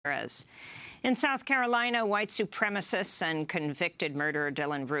Horas. In South Carolina, white supremacist and convicted murderer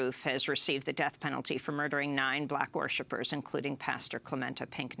Dylann Roof has received the death penalty for murdering 9 black worshippers, including Pastor Clementa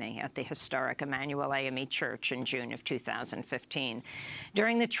Pinckney, at the historic Emanuel AME Church in June of 2015.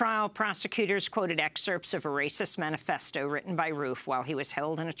 During the trial, prosecutors quoted excerpts of a racist manifesto written by Roof while he was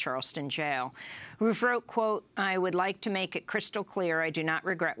held in a Charleston jail. Roof wrote, quote, "I would like to make it crystal clear I do not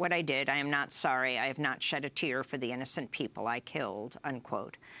regret what I did. I am not sorry. I have not shed a tear for the innocent people I killed,"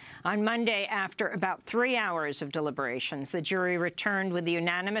 unquote. On Monday, after about 3 hours of deliberations, the jury returned with the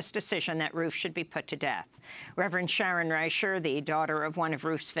unanimous decision that Roof should be put to death. Reverend Sharon Reicher, the daughter of one of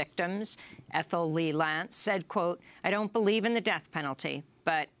Roof's victims, Ethel Lee Lance, said, quote, "I don't believe in the death penalty,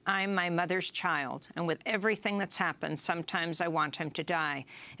 but I'm my mother's child, and with everything that's happened, sometimes I want him to die.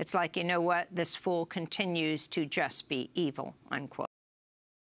 It's like, you know what, this fool continues to just be evil," unquote.